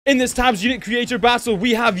In this tab's unit creator battle,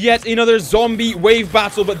 we have yet another zombie wave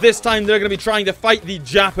battle, but this time they're going to be trying to fight the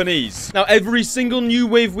Japanese. Now, every single new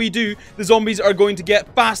wave we do, the zombies are going to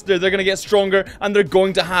get faster, they're going to get stronger, and they're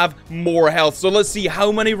going to have more health. So let's see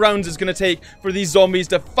how many rounds it's going to take for these zombies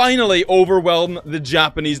to finally overwhelm the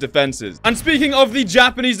Japanese defenses. And speaking of the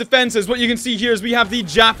Japanese defenses, what you can see here is we have the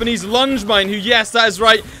Japanese lunge mine, who, yes, that is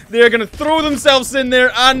right, they're going to throw themselves in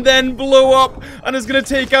there and then blow up, and it's going to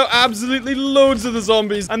take out absolutely loads of the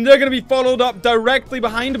zombies. And they're going to be followed up directly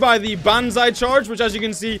behind by the Banzai charge, which, as you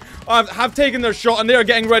can see, have taken their shot, and they are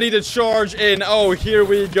getting ready to charge in. Oh, here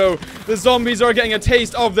we go. The zombies are getting a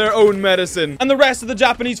taste of their own medicine. And the rest of the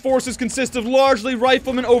Japanese forces consist of largely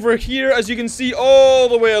riflemen over here, as you can see, all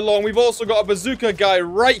the way along. We've also got a bazooka guy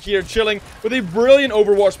right here chilling with a brilliant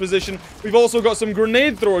overwatch position. We've also got some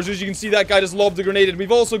grenade throwers. As you can see, that guy just lobbed a grenade. And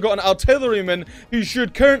we've also got an artilleryman who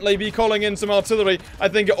should currently be calling in some artillery. I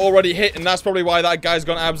think it already hit, and that's probably why that guy's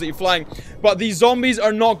gone absolutely flying. But these zombies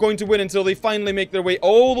are not going to win until they finally make their way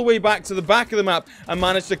all the way back to the back of the map and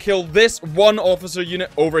manage to kill this one officer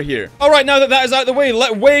unit over here. Alright, now that that is out of the way,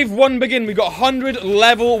 let wave 1 begin. We've got 100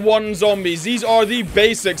 level 1 zombies. These are the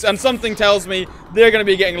basics, and something tells me they're going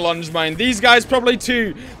to be getting lunge mine. These guys probably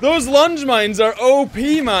too. Those lunge mines are OP,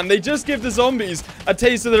 man. They just give the zombies a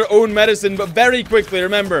taste of their own medicine, but very quickly,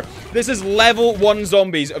 remember, this is level 1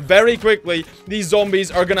 zombies. Very quickly, these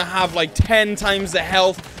zombies are going to have like 10 times the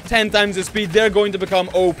health, 10 times the speed. They're going to become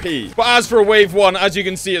OP. But as for wave 1, as you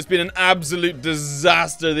can see, it's been an absolute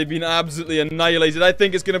disaster. They've been absolutely annihilated. I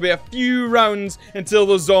think it's going to be a few rounds until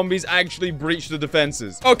those zombies actually breach the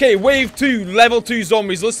defenses. Okay, wave 2, level 2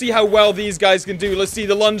 zombies. Let's see how well these guys can do. Let's see,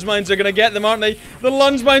 the lunge mines are going to get them, aren't they? The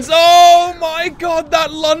lunge mines. Oh my god,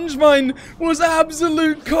 that lunge mine was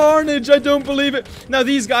absolute carnage. I don't believe it. Now,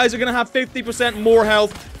 these guys are going to have 50% more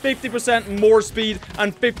health, 50% more speed,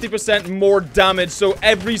 and 50% more damage. So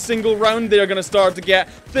every single round, they are going to start to get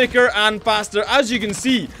thicker and faster. As you can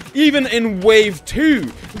see, even in wave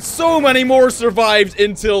 2, so many more survived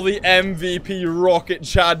until the MVP Rocket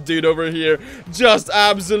Chad dude over here just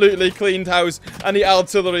absolutely cleaned house. And the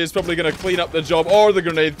artillery is probably going to clean up the job, or the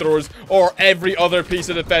grenade throwers, or every other piece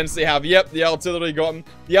of defense they have. Yep, the artillery got him.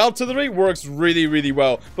 The artillery works really, really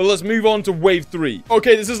well. But let's move on to wave 3.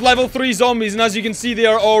 Okay, this is level 3 zombies, and as you can see, they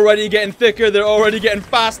are already getting thicker. They're already getting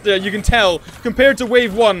faster. You can tell, compared to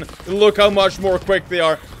wave 1, look how much more quick they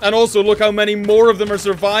are. And also, look how many more of them are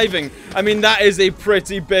surviving. I mean, that is a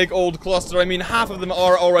pretty big old cluster. I mean, half of them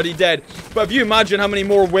are already dead. But if you imagine how many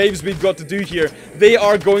more waves we've got to do here, they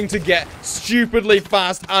are going to get stupidly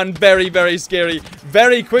fast and very, very scary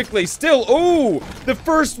very quickly. Still, oh, the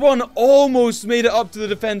first one almost made it up to the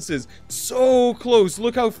defenses. So close.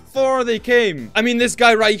 Look how far they came. I mean, this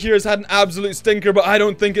guy right here has had an absolute stinker, but I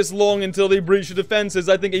don't think it's long until they breach the defenses.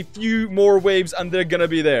 I think a few more waves and they're gonna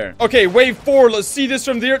be there. Okay, wave 4. Let's see this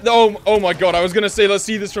from there. Oh my god, I was gonna say let's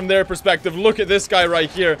see this from their perspective. Look at this guy right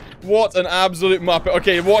here. What an absolute muppet.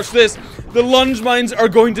 Okay, watch this. The lunge mines are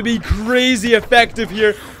going to be crazy effective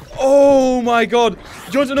here. Oh my god.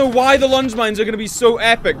 Do you want to know why the lunge mines are going to be so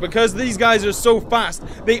epic? Because these guys are so fast.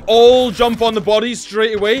 They all jump on the bodies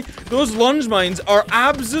straight away. Those lunge mines are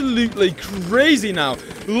absolutely crazy now.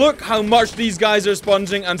 Look how much these guys are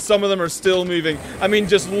sponging, and some of them are still moving. I mean,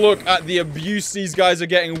 just look at the abuse these guys are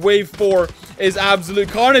getting. Wave 4 is absolute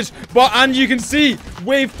carnage. And you can see,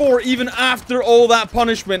 wave 4, even after all that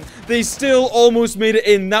punishment, they still almost made it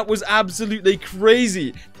in. That was absolutely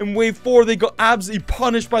crazy. In wave 4, they got absolutely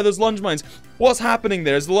punished by those lunge mines. What's happening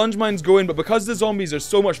there is the lunge mines go in, but because the zombies are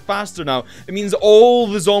so much faster now, it means all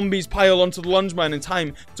the zombies pile onto the lunge mine in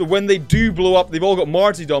time. So when they do blow up, they've all got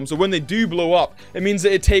martyrdom. So when they do blow up, it means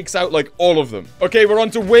that it takes out like all of them. Okay, we're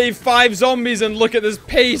on to wave 5 zombies, and look at this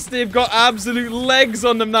pace. They've got absolute legs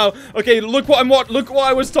on them now. Okay, look what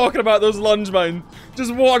I was talking about, those lunge mines.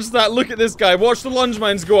 Just watch that. Look at this guy. Watch the lunge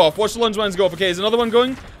mines go off. Watch the lunge mines go off. Okay, is another one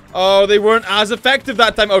going? Oh, they weren't as effective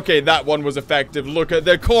that time. Okay, that one was effective. Look at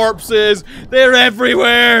their corpses. They're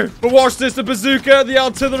everywhere. But watch this. The bazooka, the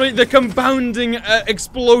artillery, the compounding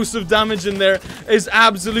explosive damage in there is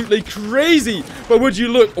absolutely crazy. But would you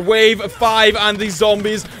look, wave 5 and these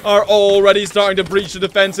zombies are already starting to breach the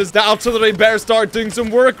defenses. The artillery better start doing some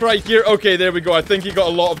work right here. Okay, there we go. I think he got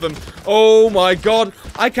a lot of them. Oh my god.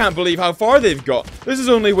 I can't believe how far they've got. This is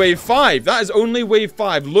only wave 5. That is only wave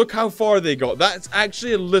 5. Look how far they got. That's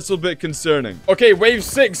actually a little bit concerning. Okay, wave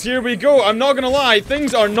 6. Here we go. I'm not gonna lie.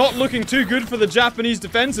 Things are not looking too good for the Japanese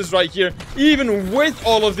defenses right here. Even with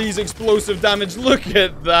all of these explosive damage. Look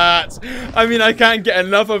at that. I mean, I can't get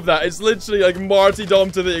enough of that. It's literally like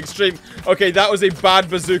martyrdom to the extreme. Okay, that was a bad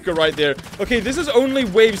bazooka right there. Okay, this is only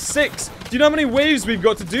wave 6. Do you know how many waves we've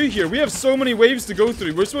got to do here? We have so many waves to go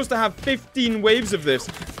through. We're supposed to have 15 waves of this.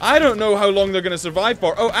 I don't know how long they're going to survive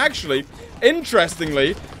for. Oh, actually,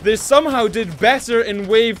 interestingly, they somehow did better in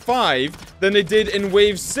wave 5 than they did in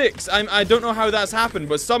wave 6. I don't know how that's happened,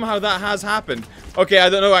 but somehow that has happened. Okay, I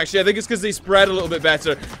don't know, actually. I think it's because they spread a little bit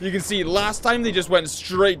better. You can see last time they just went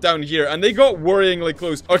straight down here, and they got worryingly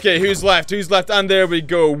close. Okay, who's left? Who's left? And there we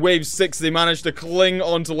go. Wave 6. They managed to cling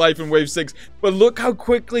onto life in wave 6. But look how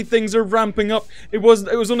quickly things are ramping up. It was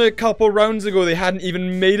only a couple rounds ago they hadn't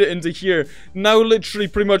even made it into here. Now, literally,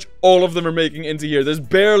 pretty much all of them are making it into here. There's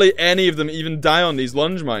barely any of them even die on these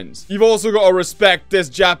lunge mines. You've also got to respect this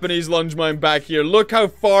Japanese lunge mine back here. Look how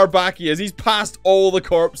far back he is. He's past all the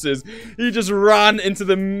corpses. He just ran into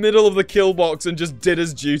the middle of the kill box and just did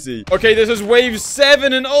his duty. Okay, this is wave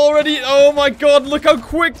 7 and already, oh my god, look how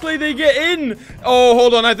quickly they get in. Oh,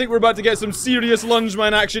 hold on, I think we're about to get some serious lunge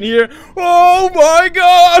mine action here. Oh my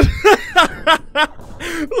god.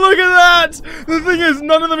 Look at that! The thing is,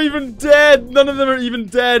 none of them even dead. None of them are even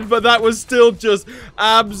dead, but that was still just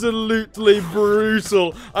absolutely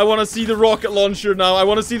brutal. I want to see the rocket launcher now. I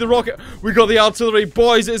want to see the rocket. We got the artillery.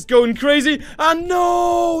 Boys, it's going crazy. And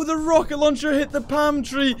no! The rocket launcher hit the palm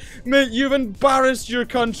tree. Mate, you've embarrassed your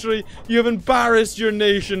country. You've embarrassed your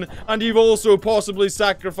nation. And you've also possibly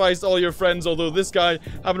sacrificed all your friends, although this guy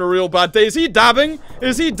having a real bad day. Is he dabbing?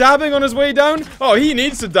 Is he dabbing on his way down? Oh, he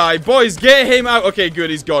needs to die. Boys, get him out. Okay, good.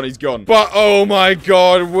 He's gone. He's gone. But, oh my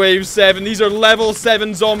god, wave 7. These are level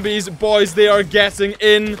 7 zombies. Boys, they are getting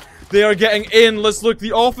in. They are getting in. Let's look.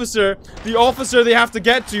 The officer they have to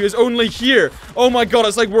get to is only here. Oh my god,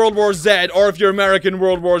 it's like World War Z, or if you're American,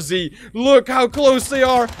 World War Z. Look how close they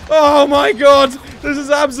are. Oh my god, this is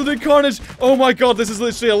absolute carnage. Oh my god, this is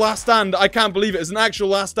literally a last stand. I can't believe it. It's an actual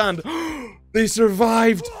last stand. They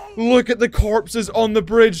survived. Look at the corpses on the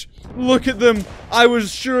bridge. Look at them. I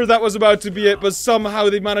was sure that was about to be it, but somehow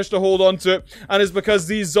they managed to hold on to it. And it's because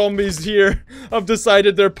these zombies here have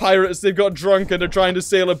decided they're pirates. They've got drunk and they're trying to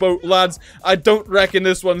sail a boat. Lads, I don't reckon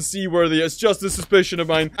this one's seaworthy. It's just a suspicion of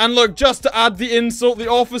mine. And look, just to add the insult,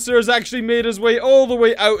 the officer has actually made his way all the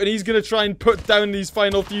way out, and he's going to try and put down these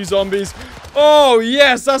final few zombies. Oh,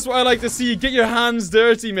 yes, that's what I like to see. Get your hands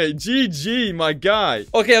dirty, mate. GG, my guy.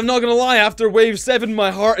 Okay, I'm not going to lie. After wave 7,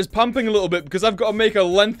 my heart is pumping a little bit because I've got to make a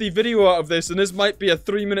lengthy video out of this, and this might be a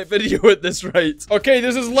 3-minute video at this rate. Okay,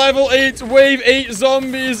 this is level 8, wave 8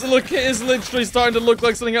 zombies. Look, it is literally starting to look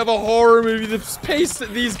like something out of a horror movie. The pace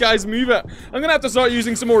that these guys move at. I'm going to have to start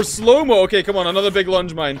using some more slow-mo. Okay, come on, another big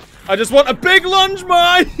lunge mine. I just want a big lunge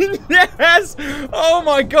mine. Yes. Oh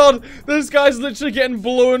my god, this guy's literally getting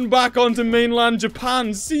blown back onto mainland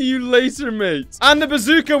Japan. See you later, mate. And the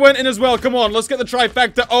bazooka went in as well. Come on, let's get the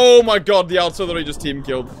trifecta. Oh my god, the artillery just team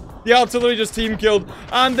killed. The artillery just team killed.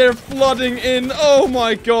 And they're flooding in. Oh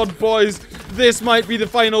my god, boys. This might be the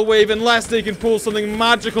final wave unless they can pull something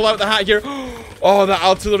magical out the hat here. Oh, that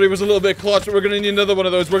artillery was a little bit clutch, but we're going to need another one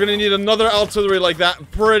of those. We're going to need another artillery like that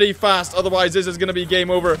pretty fast. Otherwise, this is going to be game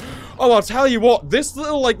over. Oh, I'll tell you what. This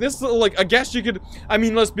little, I guess you could, I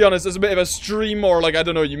mean, let's be honest. It's a bit of a stream, or like, I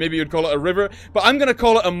don't know, maybe you'd call it a river. But I'm going to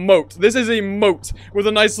call it a moat. This is a moat with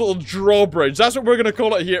a nice little drawbridge. That's what we're going to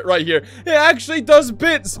call it here, right here. It actually does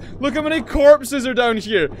bits. Look how many corpses are down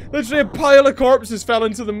here. Literally a pile of corpses fell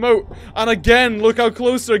into the moat. And again, look how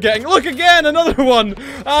close they're getting. Look again, another one.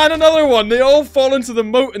 And another one. They all fall into the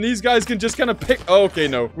moat, and these guys can just kind of pick. Oh, okay,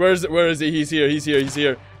 no. Where is it? Where is he? He's here. He's here. He's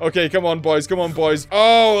here. Okay, come on, boys. Come on, boys.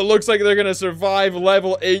 Oh, it looks like they're gonna survive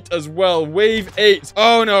level 8 as well. Wave 8.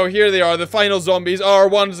 Oh, no. Here they are. The final zombies are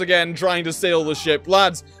once again trying to sail the ship.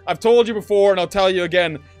 Lads, I've told you before, and I'll tell you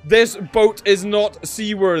again. This boat is not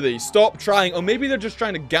seaworthy. Stop trying. Oh, maybe they're just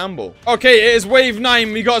trying to gamble. Okay, it is wave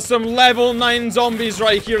 9. We got some level 9 zombies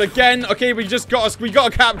right here again. Okay, we gotta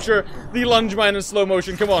capture the lunge mine in slow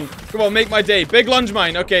motion. Come on. Come on, make my day. Big lunge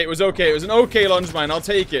mine. Okay, it was okay. It was an okay lunge mine. I'll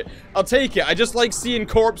take it. I'll take it. I just like seeing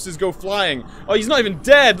corpses go flying. Oh, he's not even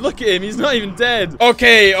dead. Look at him. He's not even dead.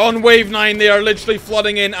 Okay, on wave 9, they are literally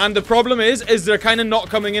flooding in. And the problem is they're kind of not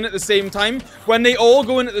coming in at the same time. When they all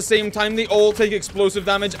go in at the same time, they all take explosive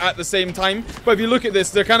damage at the same time. But if you look at this,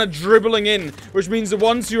 they're kind of dribbling in, which means the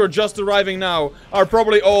ones who are just arriving now are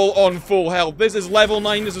probably all on full health. This is level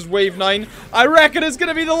 9. This is wave 9. I reckon it's going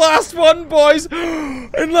to be the last one, boys.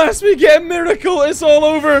 Unless we get a miracle, it's all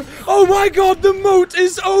over. Oh my god, the moat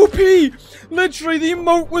is OP. Literally, the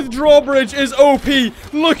moat with drawbridge is OP.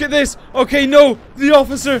 Look at this. Okay, no. The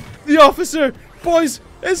officer. Boys,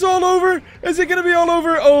 it's all over. Is it gonna be all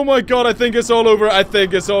over? Oh my god, I think it's all over. I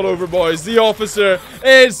think it's all over, boys. The officer,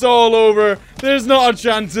 it's all over. There's not a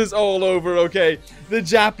chance it's all over, okay? The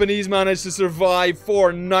Japanese managed to survive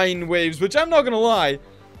for 9 waves, which I'm not gonna lie.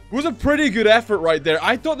 It was a pretty good effort right there.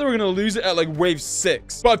 I thought they were going to lose it at like wave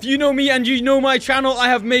 6. But if you know me and you know my channel, I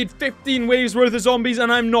have made 15 waves worth of zombies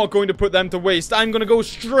and I'm not going to put them to waste. I'm going to go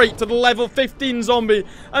straight to the level 15 zombie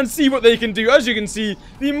and see what they can do. As you can see,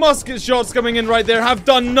 the musket shots coming in right there have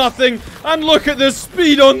done nothing. And look at the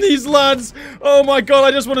speed on these lads. Oh my god,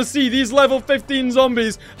 I just want to see these level 15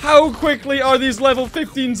 zombies. How quickly are these level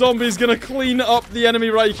 15 zombies going to clean up the enemy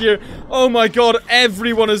right here? Oh my god,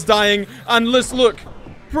 everyone is dying. And let's look.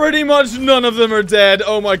 Pretty much none of them are dead.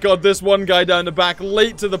 Oh my god, this one guy down the back,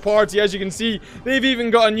 late to the party. As you can see, they've even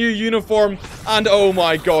got a new uniform. And oh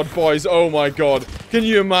my god, boys, oh my god. Can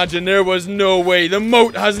you imagine? There was no way. The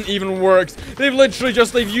moat hasn't even worked. They've literally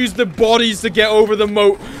just, they've used the bodies to get over the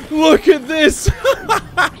moat. Look at this.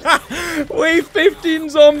 Wave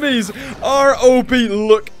 15 zombies are OP.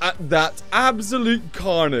 Look at that. Absolute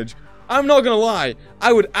carnage. I'm not gonna lie,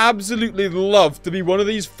 I would absolutely love to be one of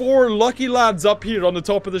these 4 lucky lads up here on the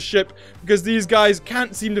top of the ship, because these guys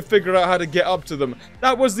can't seem to figure out how to get up to them.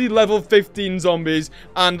 That was the level 15 zombies,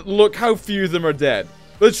 and look how few of them are dead.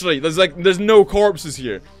 Literally, there's no corpses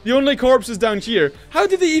here. The only corpses down here. How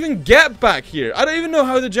did they even get back here? I don't even know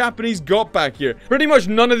how the Japanese got back here. Pretty much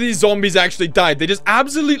none of these zombies actually died. They just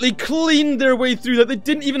absolutely cleaned their way through that. They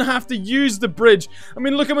didn't even have to use the bridge. I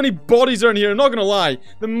mean, look how many bodies are in here. I'm not gonna lie.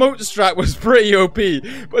 The moat strat was pretty OP.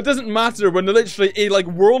 But it doesn't matter when literally a like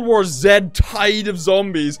World War Z tide of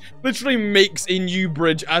zombies literally makes a new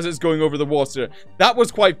bridge as it's going over the water. That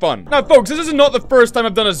was quite fun. Now, folks, this is not the first time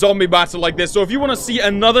I've done a zombie battle like this. So if you want to see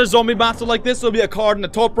another zombie battle like this, there'll be a card in the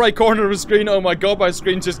top right corner of the screen. Oh my god, my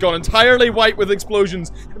screen's just gone entirely white with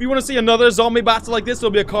explosions. If you want to see another zombie battle like this,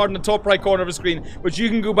 there'll be a card in the top right corner of the screen, which you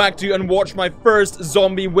can go back to and watch my first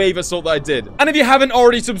zombie wave assault that I did. And if you haven't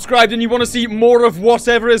already subscribed and you want to see more of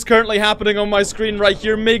whatever is currently happening on my screen right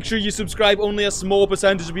here, make sure you subscribe. Only a small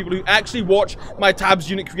percentage of people who actually watch my Tabs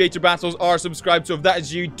Unit Creator battles are subscribed, so if that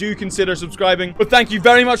is you, do consider subscribing. But thank you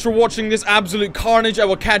very much for watching this absolute carnage. I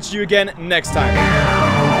will catch you again next time.